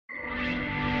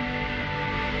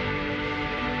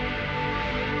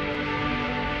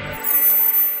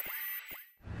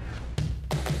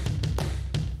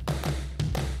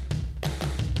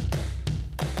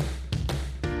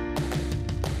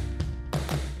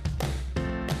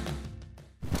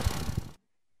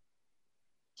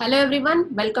Hello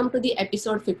everyone, welcome to the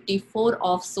episode 54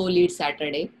 of So Lead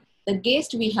Saturday. The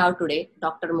guest we have today,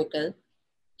 Dr. Mikkel.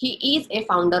 He is a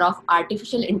founder of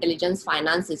Artificial Intelligence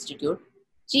Finance Institute,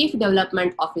 Chief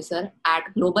Development Officer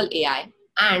at Global AI,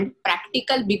 and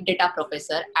Practical Big Data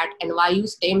Professor at NYU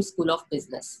STEM School of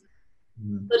Business.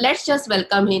 So let's just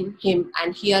welcome him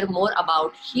and hear more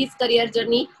about his career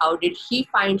journey. How did he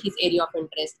find his area of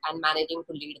interest and managing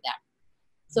to lead that?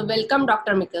 So welcome,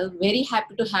 Dr. Mikkel. Very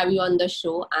happy to have you on the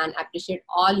show and appreciate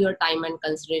all your time and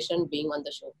consideration being on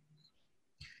the show.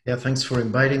 Yeah, thanks for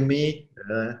inviting me.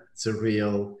 It's a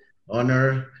real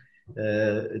honor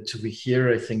to be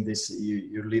here. I think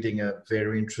you're leading a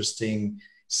very interesting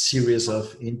series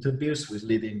of interviews with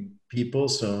leading people.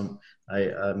 So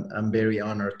I'm very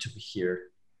honored to be here.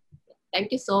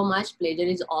 Thank you so much. Pleasure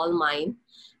is all mine.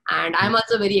 And I'm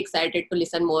also very excited to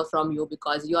listen more from you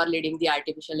because you are leading the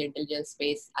artificial intelligence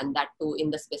space, and that too in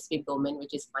the specific domain,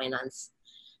 which is finance.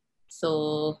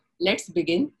 So let's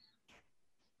begin.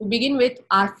 To begin with,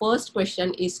 our first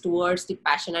question is towards the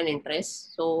passion and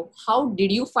interest. So how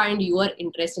did you find your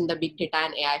interest in the big data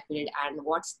and AI field, and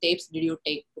what steps did you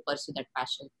take to pursue that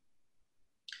passion?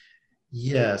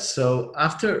 Yeah, so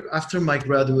after my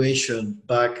graduation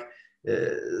back,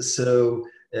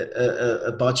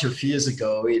 a bunch of years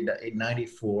ago in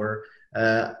 '94,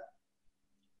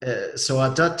 so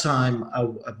at that time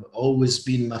I've always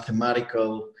been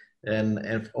mathematical and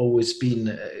have always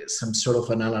been some sort of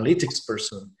an analytics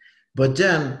person. But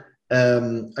then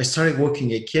I started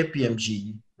working at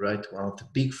KPMG, right, one of the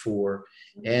big four,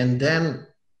 and then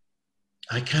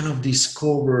I kind of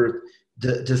discovered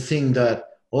the thing that,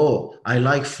 oh, I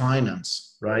like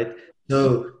finance, right? So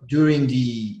during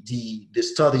the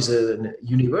studies at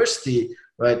university,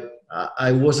 right,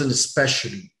 I wasn't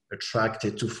especially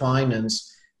attracted to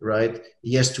finance, right?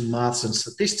 Yes, to maths and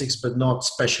statistics, but not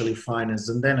especially finance.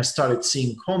 And then I started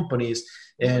seeing companies,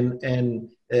 and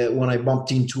when I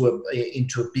bumped into a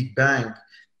big bank,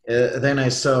 then I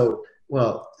saw,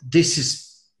 well, this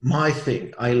is my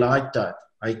thing. I like that.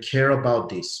 I care about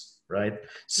this, right?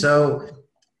 So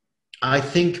I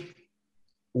think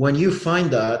when you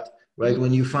find that, right,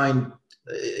 when you find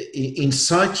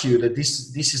inside you that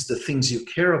this is the things you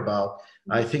care about,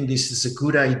 I think this is a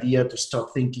good idea to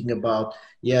start thinking about,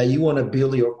 yeah, you want to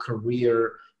build your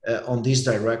career on this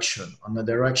direction, on the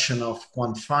direction of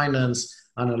quant finance,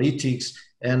 analytics,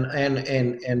 and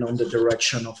on the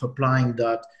direction of applying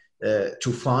that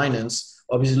to finance.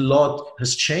 Obviously, a lot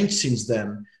has changed since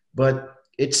then, but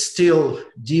it's still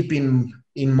deep in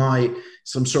my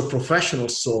some sort of professional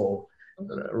soul,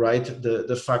 right?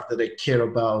 The fact that I care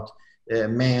about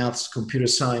maths, computer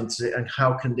science, and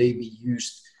how can they be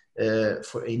used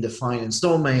in the finance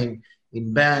domain,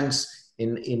 in banks,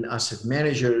 in asset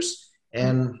managers,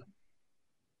 and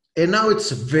now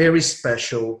it's a very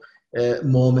special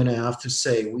moment. I have to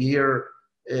say, we are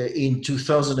in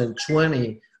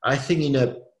 2020. I think in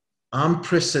a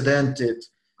unprecedented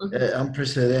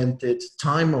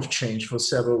time of change for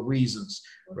several reasons,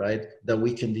 right, that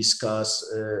we can discuss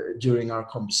during our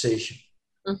conversation.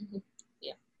 Mm-hmm.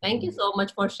 Yeah, thank you so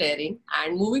much for sharing.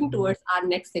 And moving towards our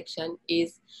next section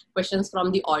is questions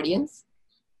from the audience.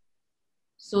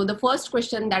 So the first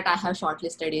question that I have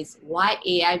shortlisted is why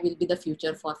AI will be the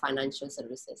future for financial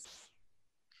services.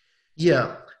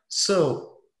 Yeah,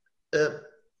 so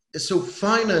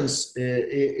finance,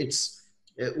 it's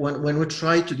when we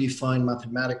try to define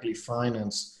mathematically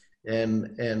finance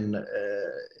and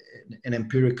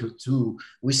empirical too,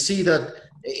 we see that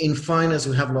in finance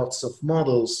we have lots of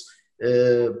models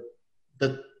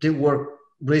that they work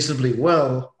reasonably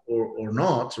well or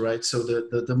not, right? So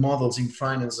the models in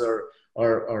finance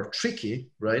are tricky,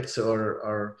 right? So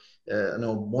are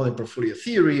modern portfolio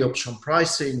theory, option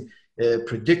pricing,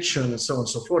 prediction, and so on and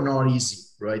so forth, not easy,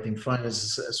 right? In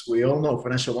finance, as we all know,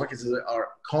 financial markets are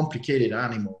complicated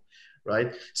animal,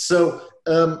 right? So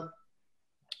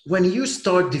when you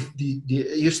start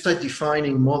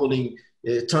defining modeling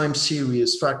time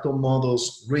series, fractal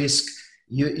models, risk,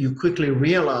 you quickly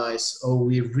realize, or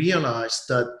we realized,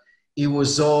 that it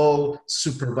was all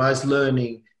supervised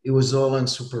learning, it was all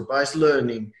unsupervised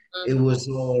learning, it was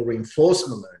all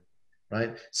reinforcement learning,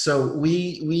 right? So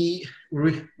we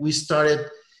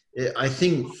started, I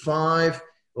think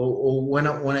when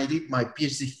I did my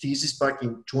PhD thesis back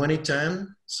in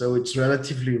 2010, so it's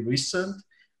relatively recent,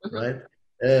 right?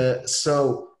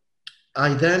 So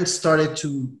I then started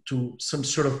to some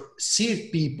sort of see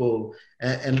people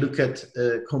and look at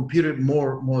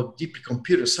more deep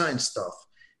computer science stuff,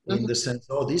 in the sense,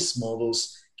 oh, these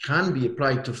models can be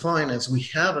applied to finance. We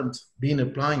haven't been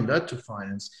applying that to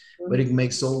finance, but it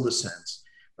makes all the sense,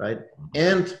 right?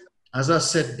 And as I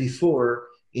said before,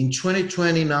 In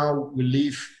 2020 now, we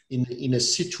live in a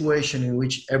situation in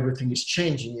which everything is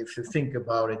changing, if you think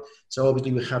about it. So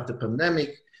obviously we have the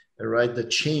pandemic, right, that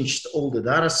changed all the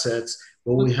data sets,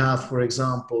 but we have, for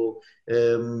example,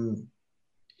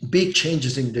 big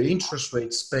changes in the interest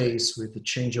rate space with the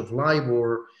change of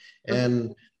LIBOR,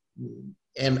 and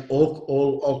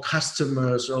all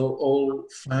customers, all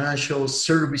financial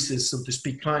services, so to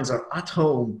speak, clients are at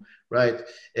home, right?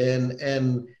 And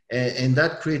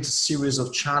that creates a series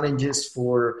of challenges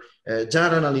for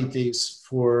data analytics,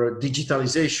 for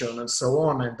digitalization, and so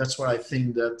on. And that's why I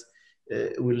think that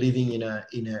we're living in a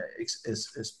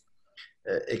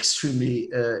extremely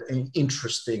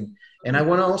interesting. And I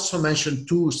want to also mention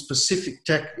two specific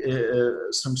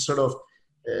some sort of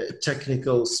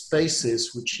technical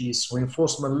spaces, which is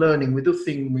reinforcement learning. We do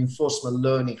think reinforcement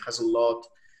learning has a lot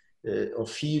of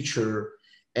future,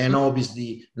 and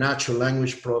obviously natural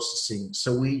language processing.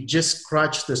 So we just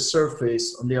scratched the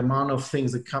surface on the amount of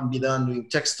things that can be done doing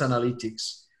text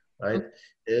analytics, right?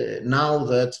 Now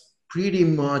that pretty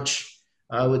much,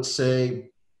 I would say,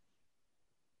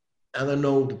 I don't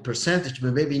know the percentage,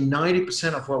 but maybe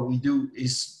 90% of what we do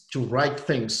is to write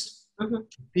things to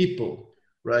people,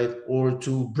 right? Or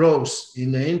to browse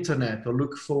in the internet, or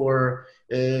look for,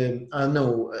 I don't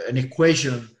know, an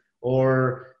equation,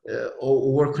 or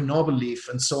work on Novel Leaf,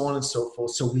 and so on and so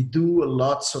forth. So we do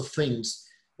lots of things,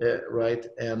 right?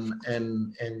 And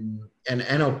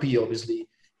NLP, obviously,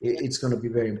 it's going to be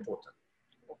very important.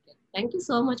 Okay. Thank you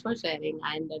so much for sharing.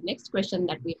 And the next question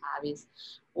that we have is,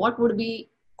 what would be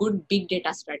good big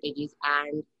data strategies,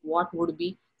 and what would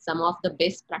be some of the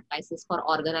best practices for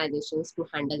organizations to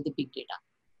handle the big data?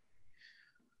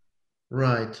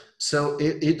 Right. So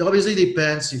it obviously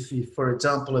depends. If, for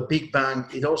example, a big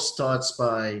bank, it all starts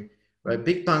by, right?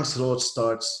 Big banks, it all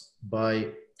starts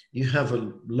by, you have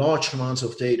a large amounts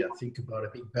of data. Think about a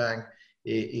big bank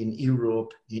in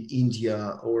Europe, in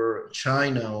India, or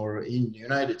China, or in the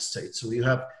United States. So you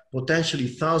have potentially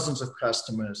thousands of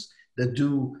customers that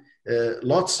do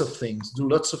lots of things, do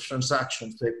lots of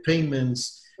transactions, they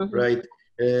payments, right?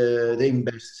 They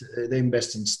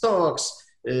invest in stocks,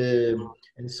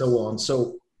 and so on.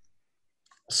 So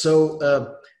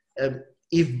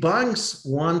if banks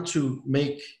want to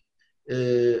make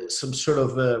some sort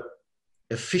of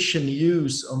efficient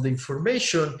use on the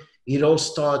information, it all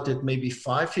started maybe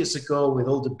 5 years ago with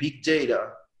all the big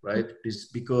data, right?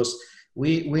 Because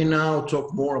we now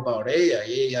talk more about AI.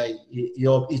 AI,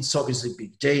 it's obviously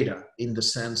big data in the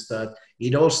sense that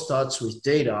it all starts with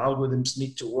data. Algorithms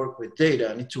need to work with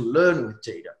data, need to learn with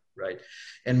data, right?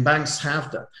 And banks have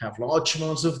that, have large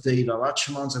amounts of data, large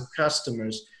amounts of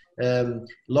customers,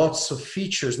 lots of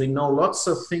features. They know lots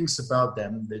of things about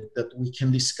them that we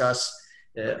can discuss.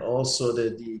 Also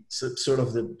the sort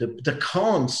of the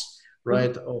cons,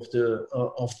 right,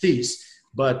 of this.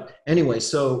 But anyway,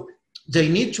 so they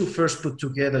need to first put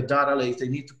together data lakes. They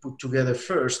need to put together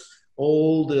first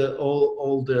all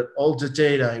the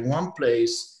data in one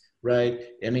place, right?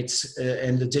 And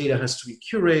and the data has to be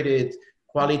curated,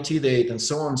 quality data, and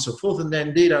so on and so forth. And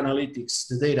then data analytics,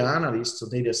 the data analysts or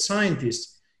data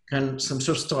scientists can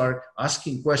start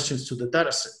asking questions to the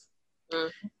data set.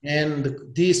 And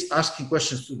these asking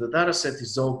questions to the data set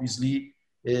is obviously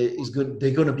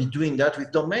they're going to be doing that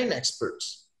with domain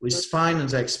experts, with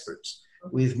finance experts,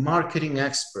 with marketing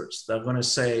experts. They're going to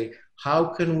say,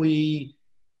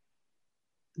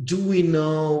 do we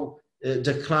know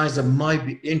the clients that might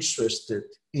be interested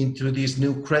into this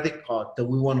new credit card that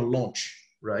we want to launch,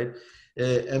 right?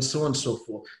 And so on and so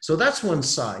forth. So that's one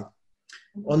side.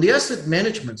 On the asset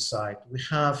management side, we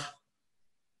have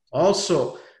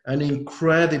also an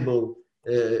incredible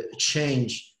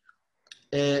change,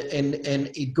 and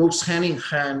it goes hand in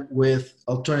hand with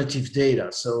alternative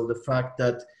data. So the fact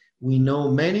that we know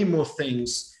many more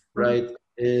things, right,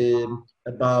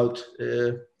 about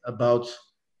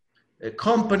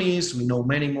companies. We know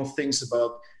many more things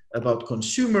about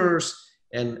consumers,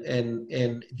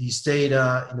 and these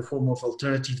data in the form of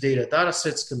alternative data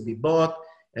sets can be bought,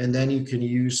 and then you can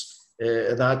use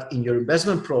that in your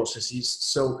investment processes.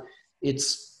 So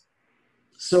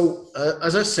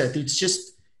as I said, it's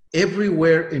just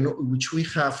everywhere in which we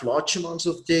have large amounts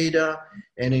of data,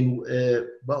 and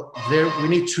there we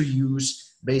need to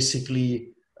use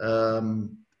basically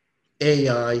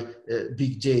AI,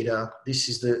 big data. This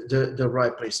is the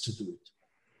right place to do it.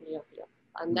 Yeah.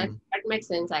 And that makes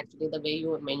sense, actually, the way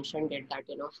you mentioned it, that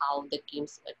how the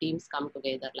teams come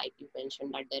together. Like you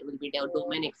mentioned that there will be their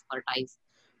domain expertise,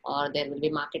 or there will be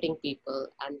marketing people,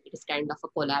 and it is kind of a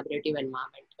collaborative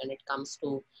environment when it comes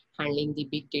to handling the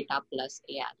big data plus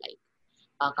AI,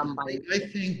 like combined. I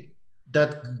think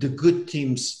that the good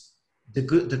teams,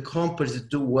 the companies that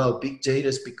do well big data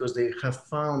is because they have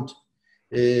found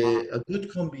a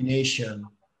good combination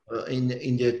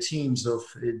in their teams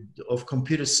of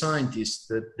computer scientists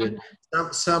that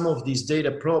some of these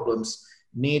data problems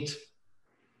need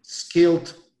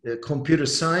skilled computer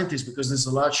scientists because there's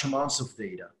a large amounts of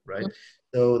data, right?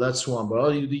 So that's one. But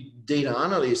all you need data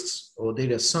analysts or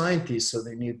data scientists, so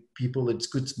they need people that's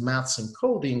good at maths and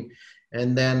coding,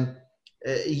 and then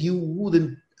you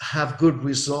wouldn't have good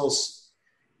results.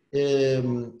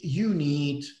 You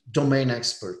need domain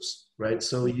experts, right?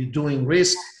 So you're doing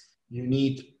risk, you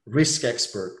need risk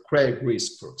expert, credit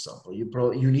risk, for example.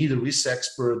 You need a risk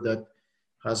expert that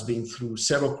has been through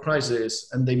several crises,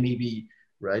 and they may be,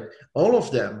 right? All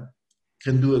of them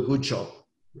can do a good job,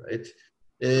 right?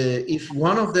 If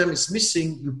one of them is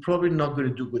missing, you're probably not going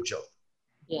to do a good job.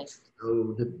 Yes.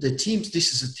 So the teams,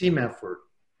 this is a team effort,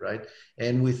 right?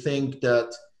 And we think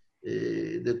that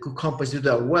the companies do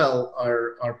that well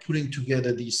are putting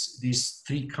together these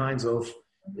three kinds of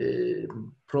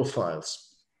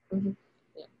profiles. Mm-hmm.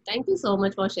 Yeah. Thank you so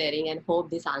much for sharing, and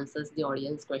hope this answers the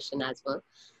audience question as well.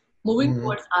 Moving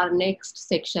towards our next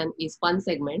section is fun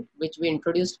segment, which we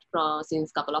introduced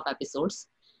since couple of episodes.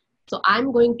 So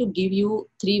I'm going to give you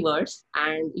 3 words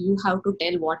and you have to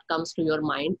tell what comes to your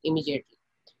mind immediately.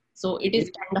 So it is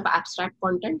kind of abstract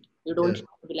content. You don't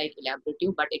have to be like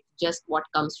elaborative, but it's just what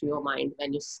comes to your mind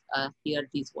when you hear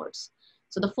these words.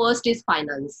 So the first is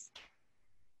finance.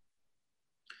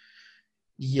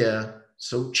 Yeah.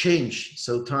 So change.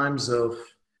 So times of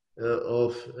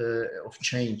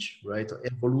change, right?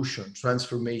 Evolution,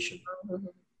 transformation.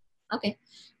 Mm-hmm. Okay.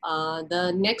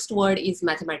 The next word is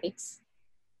mathematics.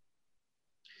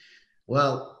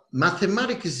 Well,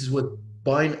 mathematics is what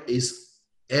is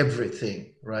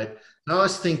everything, right? I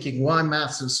was thinking why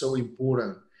maths is so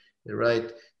important,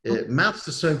 right? Maths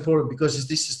is so important because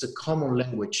this is the common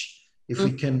language. If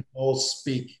we can all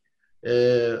speak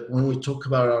when we talk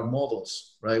about our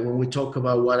models, right? When we talk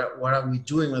about what are we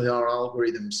doing with our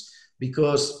algorithms,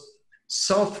 because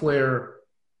software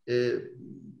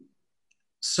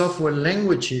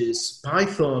languages,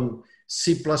 Python,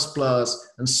 C++,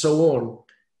 and so on,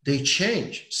 they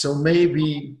change. So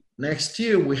maybe next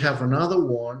year we have another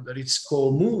one that it's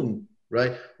called Moon,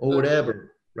 right? Or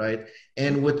whatever, right?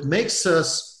 And what makes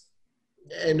us,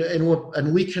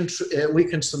 and we can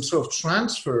some sort of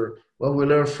transfer what we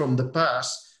learned from the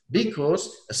past,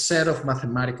 because a set of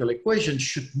mathematical equations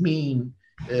should mean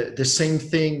the same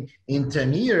thing in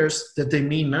 10 years that they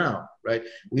mean now, right?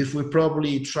 If we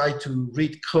probably try to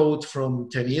read code from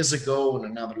 10 years ago in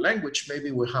another language, maybe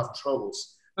we'll have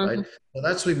troubles, right? So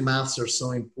that's why maths are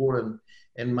so important,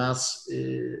 and maths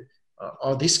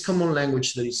are this common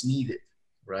language that is needed,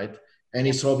 right? And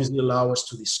it's obviously allow us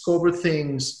to discover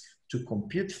things, to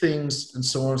compute things, and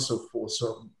so on and so forth.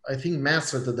 So I think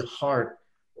maths are at the heart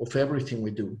of everything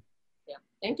we do. Yeah,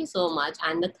 thank you so much.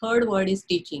 And the third word is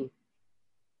teaching.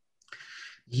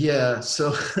 Yeah,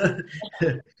 so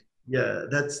yeah,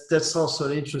 that's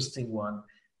also an interesting one.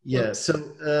 Yeah,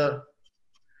 so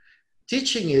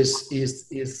teaching is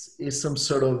some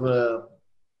sort of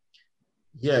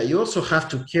yeah. You also have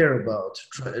to care about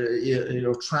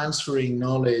transferring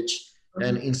knowledge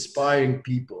and inspiring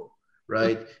people,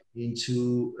 right,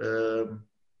 into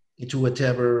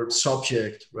whatever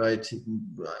subject, right,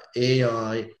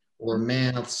 AI or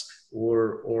maths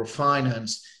or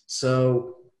finance.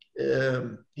 So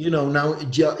now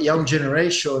young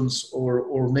generations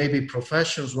or maybe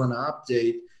professionals want to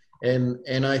update,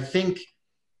 and I think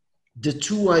the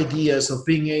two ideas of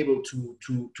being able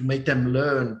to make them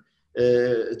learn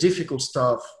difficult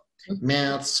stuff,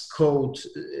 maths, code.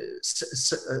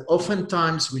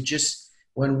 Oftentimes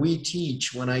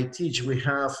when I teach, we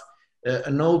have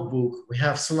a notebook, we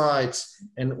have slides,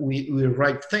 and we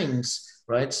write things,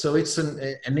 right? So it's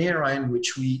an era in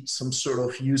which we some sort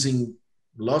of using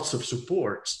lots of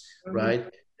supports, right?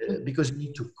 Because you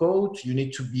need to code, you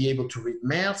need to be able to read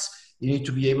maths, you need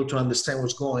to be able to understand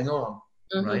what's going on,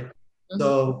 right?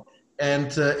 So, and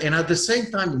at the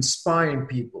same time, inspiring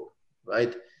people,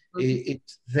 right?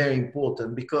 It's very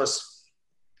important, because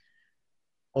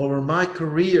over my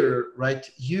career, right,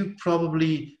 you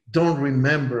probably don't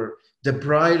remember the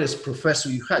brightest professor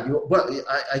you had.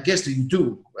 I guess you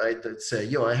do, right? That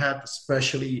say, I had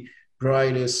especially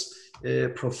brightest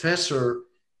professor,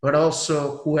 but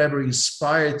also whoever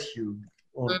inspired you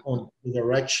on the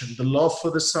direction, the love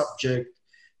for the subject,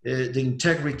 the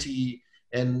integrity,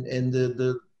 and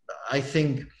the I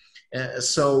think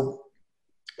so.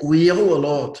 We owe a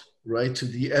lot, right, to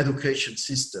the education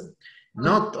system,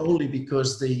 not only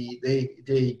because they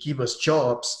give us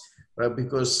jobs, right,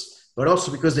 because but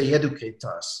also because they educate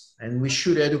us. And we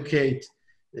should educate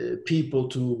people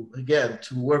to, again,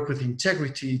 to work with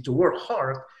integrity, to work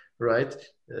hard, right?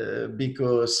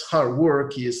 Because hard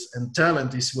work is, and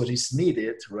talent is what is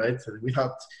needed, right?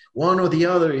 Without one or the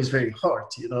other is very hard,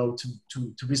 you know,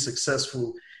 to be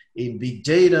successful in big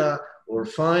data or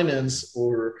finance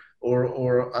or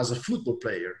as a football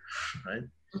player, right?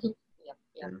 Yeah,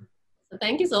 yeah. So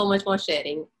thank you so much for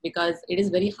sharing, because it is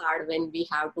very hard when we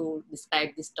have to describe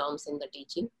these terms in the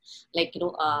teaching. Like,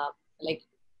 like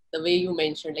the way you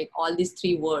mentioned, like all these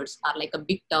three words are like a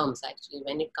big terms actually.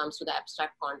 When it comes to the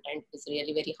abstract content, it's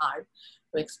really very hard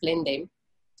to explain them.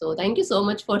 So thank you so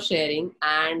much for sharing.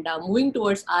 And moving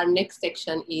towards our next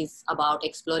section is about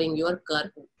exploring your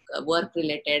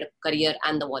work-related career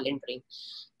and the volunteering.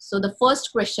 So the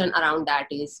first question around that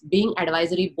is, being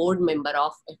advisory board member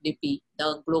of FDP,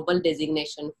 the global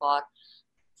designation for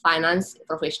finance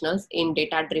professionals in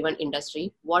data-driven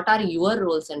industry, what are your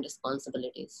roles and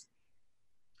responsibilities?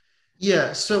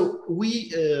 Yeah, so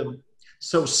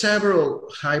so several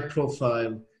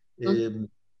high-profile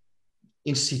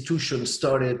institutions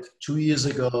started 2 years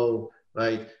ago,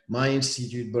 right? My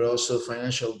institute, but also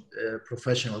Financial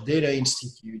Professional Data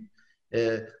Institute.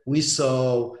 We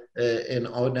saw, and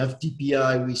on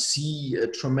FDPI, we see a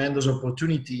tremendous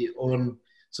opportunity on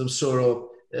some sort of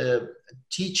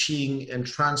teaching and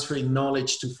transferring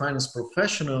knowledge to finance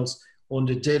professionals on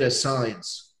the data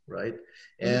science, right?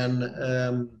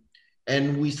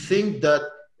 And we think that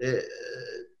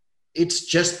it's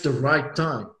just the right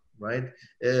time, right?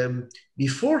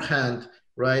 Beforehand,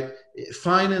 right,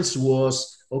 finance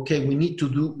was, okay, we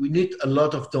need a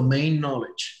lot of domain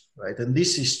knowledge, right? And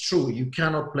this is true. You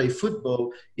cannot play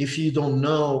football if you don't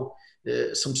know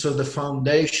some sort of the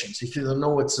foundations. If you don't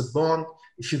know what's a bond,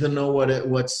 if you don't know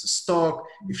what's a stock,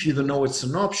 if you don't know what's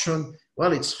an option,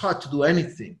 well, it's hard to do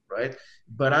anything, right?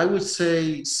 But I would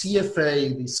say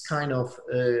CFA, these kind of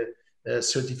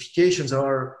certifications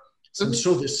are some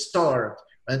sort of start.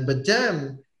 But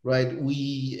then, right,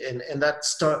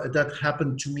 that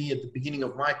happened to me at the beginning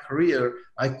of my career.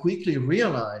 I quickly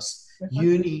realized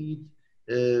you need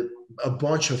a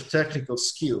bunch of technical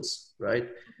skills, right?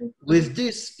 With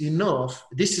this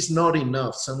is not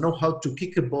enough. So know how to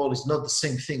kick a ball is not the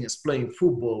same thing as playing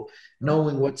football.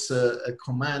 Knowing what's a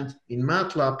command in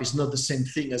MATLAB is not the same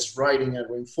thing as writing a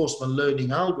reinforcement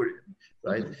learning algorithm,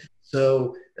 right?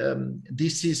 So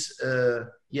this is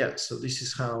so this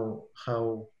is how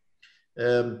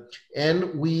and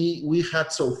we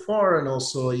had so far, and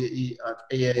also at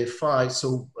AAFI,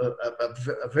 so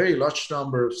a very large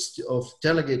number of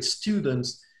delegate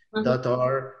students that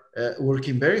are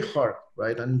working very hard,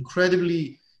 right, and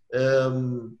incredibly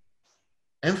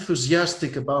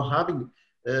enthusiastic about having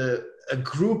a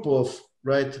group of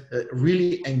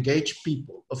really engaged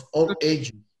people of all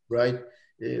ages, right,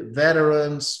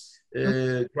 veterans,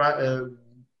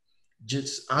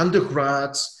 just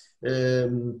undergrads,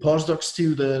 postdoc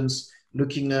students,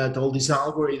 looking at all these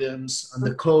algorithms and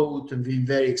the code and being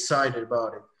very excited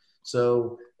about it.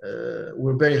 So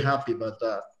we're very happy about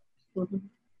that.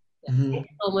 Yeah, thank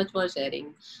you so much for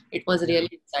sharing. It was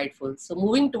really insightful. So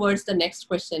moving towards the next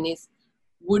question is,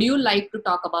 would you like to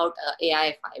talk about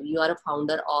AI5? You are a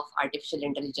founder of Artificial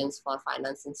Intelligence for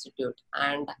Finance Institute,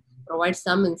 and provide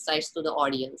some insights to the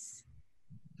audience.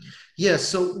 Yes,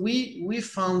 so we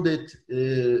founded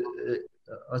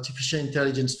Artificial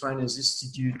Intelligence Finance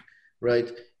Institute,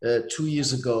 right, 2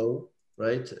 years ago,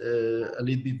 right, a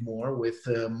little bit more, with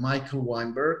Michael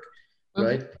Weinberg,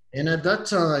 right, and at that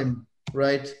time,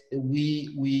 right,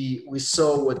 we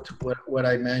saw what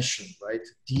I mentioned, right,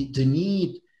 the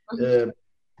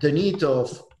need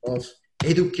of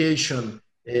education,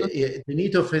 the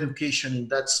need of education in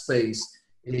that space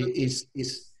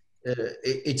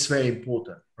it's very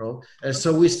important, right? And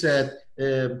so we said,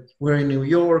 we're in New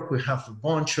York, we have a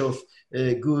bunch of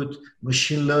good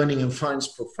machine learning and finance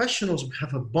professionals, we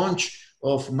have a bunch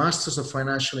of masters of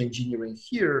financial engineering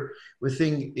here. We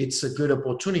think it's a good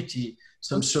opportunity,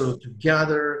 some sort of to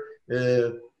gather,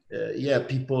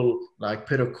 people like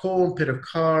Peter Cohn, Peter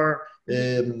Carr,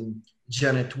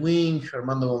 Janet Wing,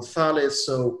 Armando Gonzalez.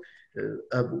 So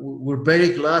we're very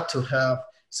glad to have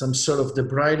some sort of the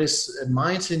brightest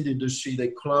minds in the industry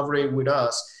that collaborate with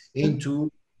us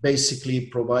into basically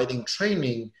providing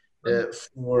training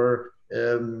for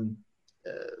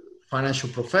financial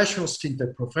professionals,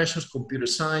 fintech professionals, computer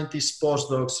scientists,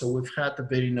 postdocs. So we've had a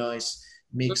very nice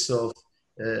mix of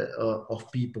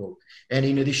people. And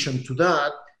in addition to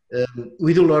that,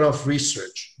 we do a lot of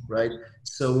research, right?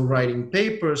 So we're writing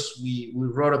papers. We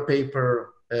wrote a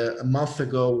paper a month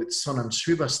ago with Sonam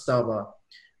Srivastava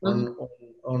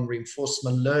on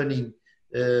reinforcement learning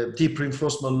deep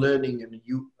reinforcement learning and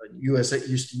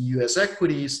used in US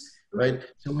equities, right?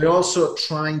 So we're also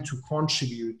trying to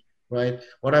contribute, right?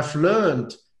 What I've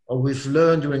learned, or we've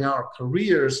learned during our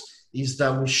careers, is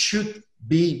that we should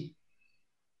be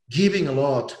giving a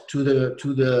lot to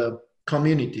the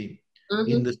community,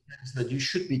 in the sense that you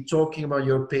should be talking about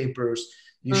your papers,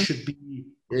 you should be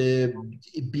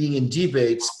being in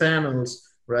debates, panels,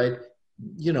 right?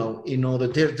 You know,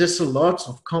 there's a lot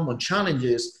of common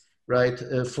challenges, right,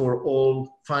 for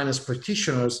all finance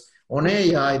practitioners. On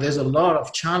AI, there's a lot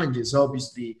of challenges,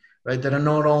 obviously, right, that are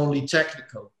not only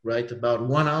technical, right, about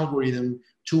one algorithm,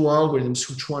 two algorithms,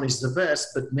 which one is the best,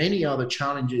 but many other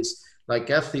challenges like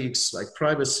ethics, like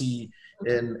privacy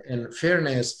and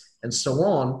fairness, and so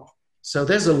on. So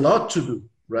there's a lot to do,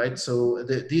 right? So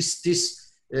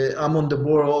I'm on the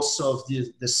board also of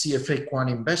the CFA Quant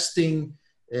Investing,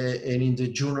 and in the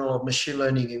Journal of Machine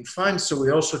Learning in Finance. So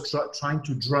we're also trying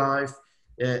to drive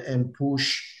and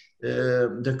push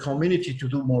the community to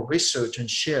do more research and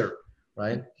share,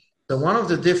 right? So one of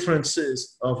the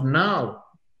differences of now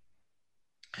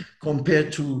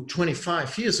compared to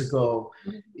 25 years ago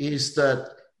is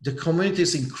that the community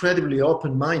is incredibly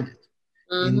open-minded,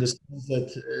 in the sense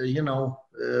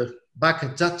that, back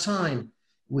at that time,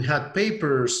 we had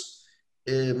papers,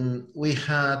 we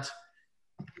had,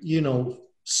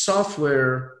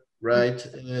 software, right?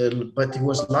 But it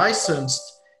was licensed.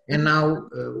 And now,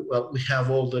 well, we have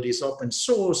all that is open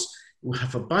source. We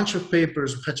have a bunch of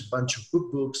papers, we have a bunch of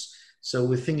good books. So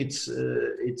we think it's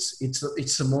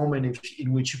a moment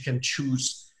in which you can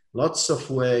choose lots of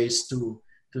ways to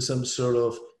some sort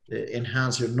of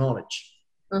enhance your knowledge.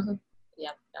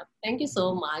 Yeah. Thank you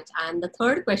so much. And the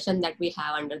third question that we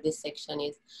have under this section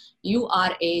is, you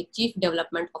are a Chief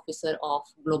Development Officer of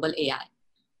Global AI.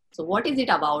 So what is it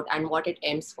about and what it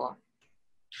aims for?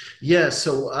 Yeah,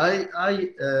 so I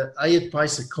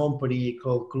advise a company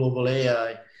called Global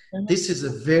AI. This is a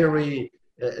very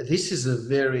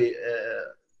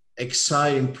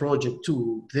exciting project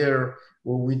too.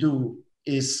 What we do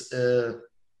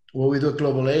at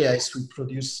Global AI is we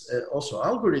produce also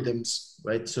algorithms,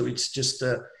 right? So it's just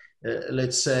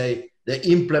let's say the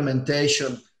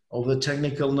implementation of the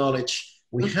technical knowledge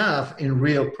we have in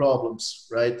real problems,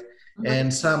 right?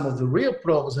 And some of the real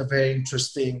problems are very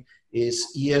interesting, is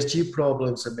ESG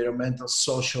problems, environmental,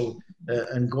 social,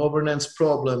 and governance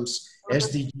problems,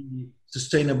 SDG,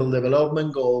 Sustainable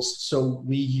Development Goals. So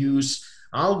we use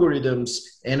algorithms,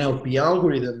 NLP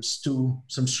algorithms, to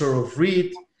some sort of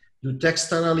read, do text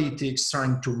analytics,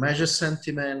 trying to measure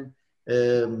sentiment,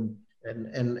 and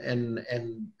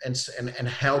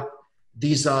help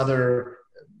these other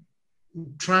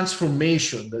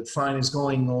transformation that finance is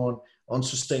going on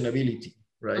sustainability,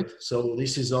 right? So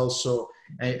this is also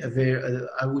a very,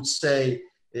 I would say,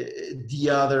 the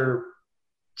other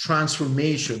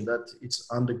transformation that it's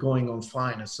undergoing on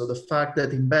finance. So the fact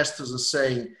that investors are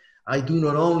saying, I do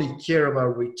not only care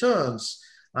about returns,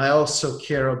 I also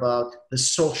care about the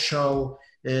social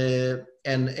and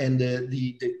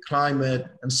the climate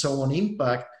and so on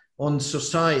impact on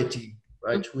society,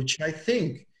 right? Which I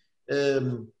think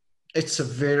it's a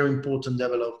very important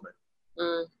development.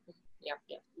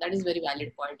 Yeah, that is very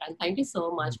valid point, and thank you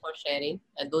so much for sharing.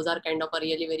 Those are kind of a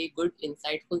really very good,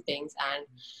 insightful things, and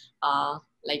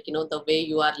the way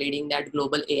you are leading that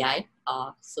Global AI.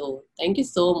 So thank you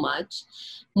so much.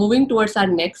 Moving towards our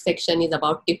next section is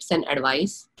about tips and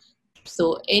advice.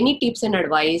 So any tips and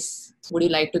advice would you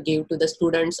like to give to the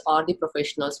students or the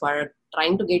professionals who are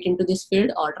trying to get into this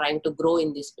field or trying to grow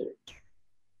in this field?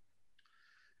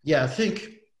 Yeah, I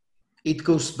think it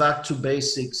goes back to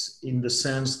basics, in the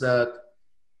sense that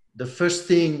the first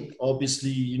thing, obviously,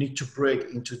 you need to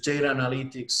break into data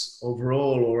analytics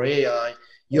overall, or AI.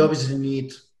 You obviously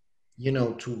need,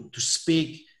 to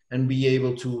speak and be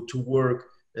able to work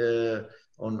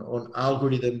on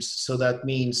algorithms. So that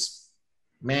means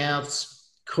maths,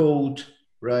 code,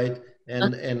 right?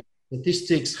 And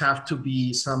statistics have to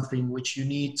be something which you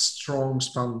need strong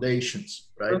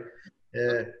foundations, right?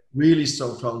 Really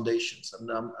strong foundations.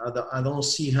 And I don't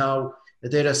see how a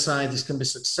data scientist can be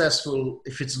successful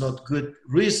if it's not good,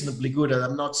 reasonably good. And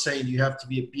I'm not saying you have to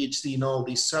be a PhD in all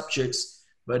these subjects,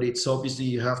 but it's obviously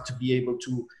you have to be able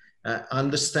to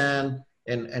understand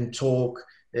and talk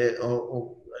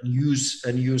or use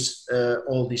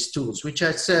all these tools, which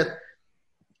I said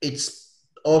it's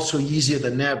also easier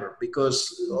than ever,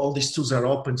 because all these tools are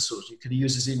open source. You can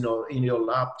use it in your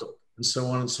laptop and so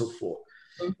on and so forth.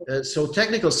 So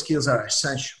technical skills are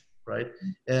essential, right?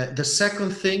 The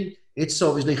second thing, it's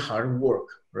obviously hard work,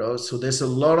 right? So there's a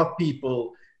lot of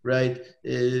people, right,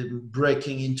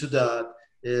 breaking into that.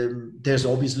 there's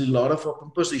obviously a lot of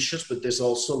open positions, but there's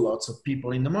also lots of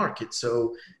people in the market.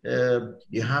 So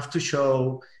you have to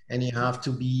show, and you have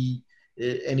to be,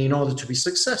 and in order to be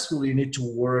successful, you need to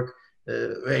work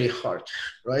very hard,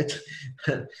 right?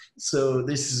 So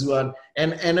this is one,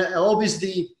 and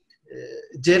obviously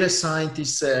data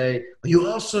scientists say you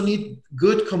also need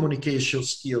good communication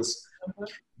skills.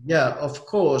 Yeah, of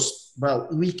course. Well,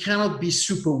 we cannot be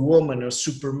superwoman or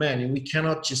superman, and we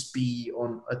cannot just be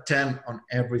on a 10 on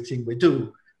everything we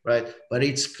do, right? But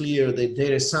it's clear that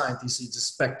data scientist is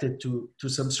expected to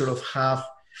some sort of have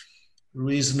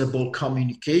reasonable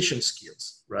communication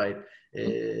skills, right?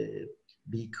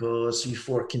 Because you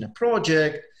work in a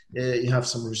project, you have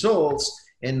some results,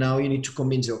 and now you need to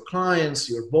convince your clients,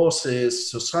 your bosses,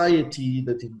 society,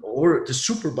 or the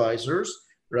supervisors,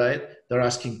 right? They're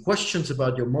asking questions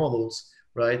about your models,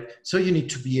 right? So you need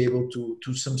to be able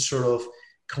to some sort of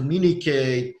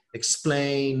communicate,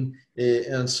 explain,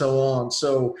 and so on.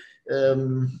 So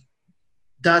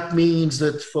that means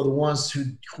that for the ones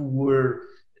who were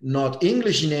not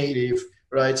English native,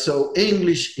 right? So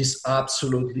English is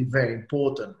absolutely very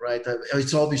important, right?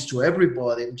 It's obvious to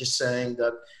everybody. I'm just saying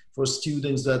that for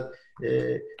students that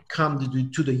come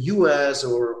to the US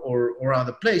or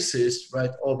other places,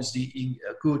 right? Obviously,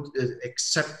 a good,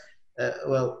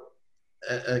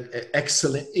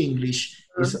 excellent English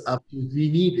is absolutely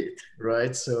needed,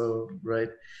 right? So, right.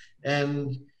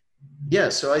 And yeah,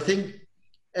 so I think,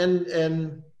 and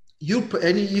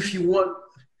if you want,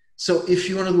 so if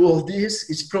you want to do all this,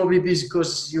 it's probably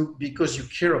because you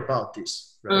care about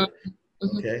this, right?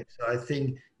 Mm-hmm. Okay, so I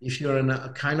think if you're a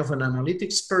kind of an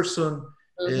analytics person,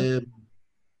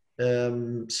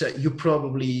 so you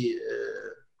probably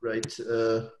right.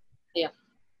 Yeah.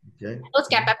 Okay. Those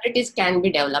capabilities can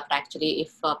be developed actually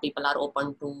if people are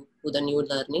open to the new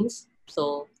learnings.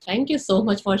 So thank you so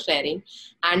much for sharing.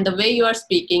 And the way you are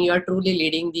speaking, you are truly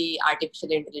leading the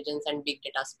artificial intelligence and big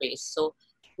data space. So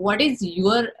what is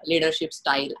your leadership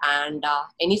style, and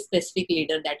any specific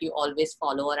leader that you always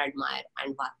follow or admire,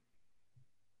 and why?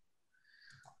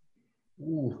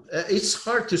 Ooh, it's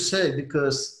hard to say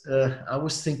because I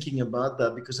was thinking about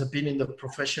that because I've been in the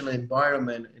professional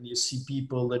environment and you see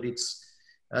people that it's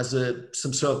as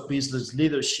some sort of business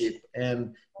leadership,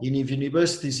 and in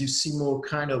universities you see more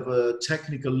kind of a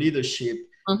technical leadership,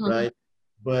 right?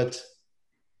 But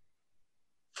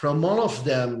from all of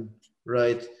them,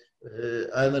 right?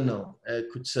 I don't know. I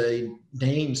could say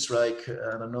names like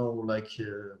I don't know, like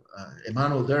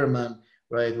Emmanuel Derman,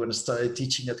 right? When I started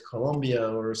teaching at Columbia,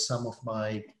 or some of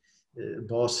my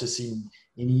bosses in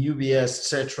UBS,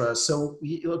 etc. So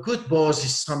a good boss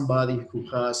is somebody who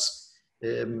has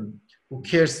who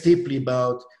cares deeply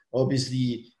about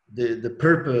obviously the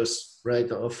purpose, right?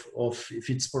 Of if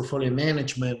it's portfolio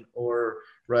management or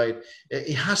right,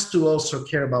 it has to also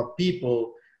care about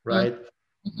people, right?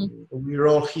 We're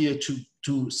all here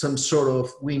to some sort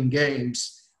of win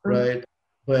games, right?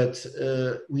 But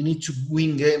we need to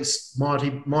win games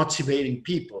motivating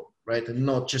people, right? And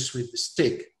not just with the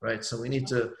stick, right? So we need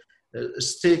to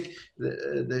stick,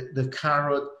 the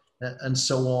carrot, and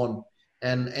so on.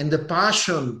 And the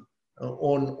passion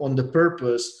on the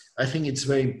purpose, I think it's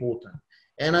very important.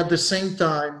 And at the same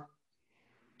time,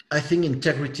 I think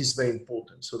integrity is very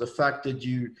important. So the fact that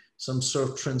you some sort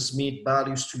of transmit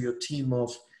values to your team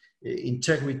of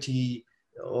integrity,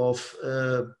 of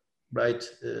right,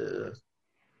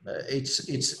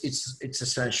 it's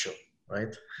essential,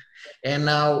 right? And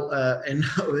now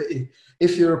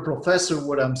if you're a professor,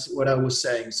 what I was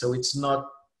saying, so it's not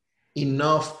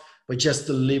enough by just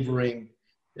delivering,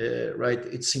 right?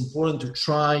 It's important to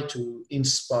try to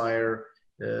inspire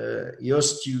your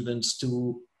students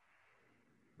to,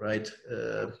 right,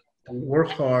 to work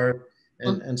hard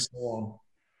and so on.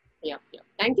 Yeah.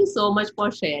 Thank you so much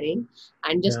for sharing.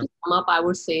 And just to sum up, I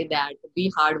would say that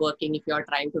be hardworking if you are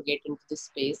trying to get into this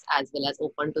space, as well as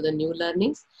open to the new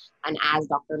learnings. And as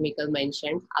Dr. Mikkel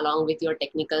mentioned, along with your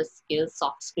technical skills,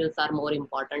 soft skills are more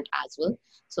important as well.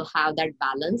 So have that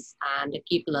balance and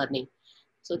keep learning.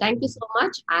 So thank you so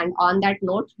much. And on that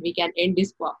note, we can end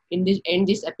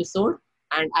this episode.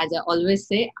 And as I always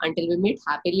say, until we meet,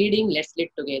 happy leading. Let's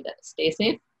lead together. Stay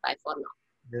safe. Bye for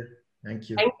now. Yeah. Thank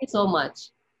you. Thank you so much.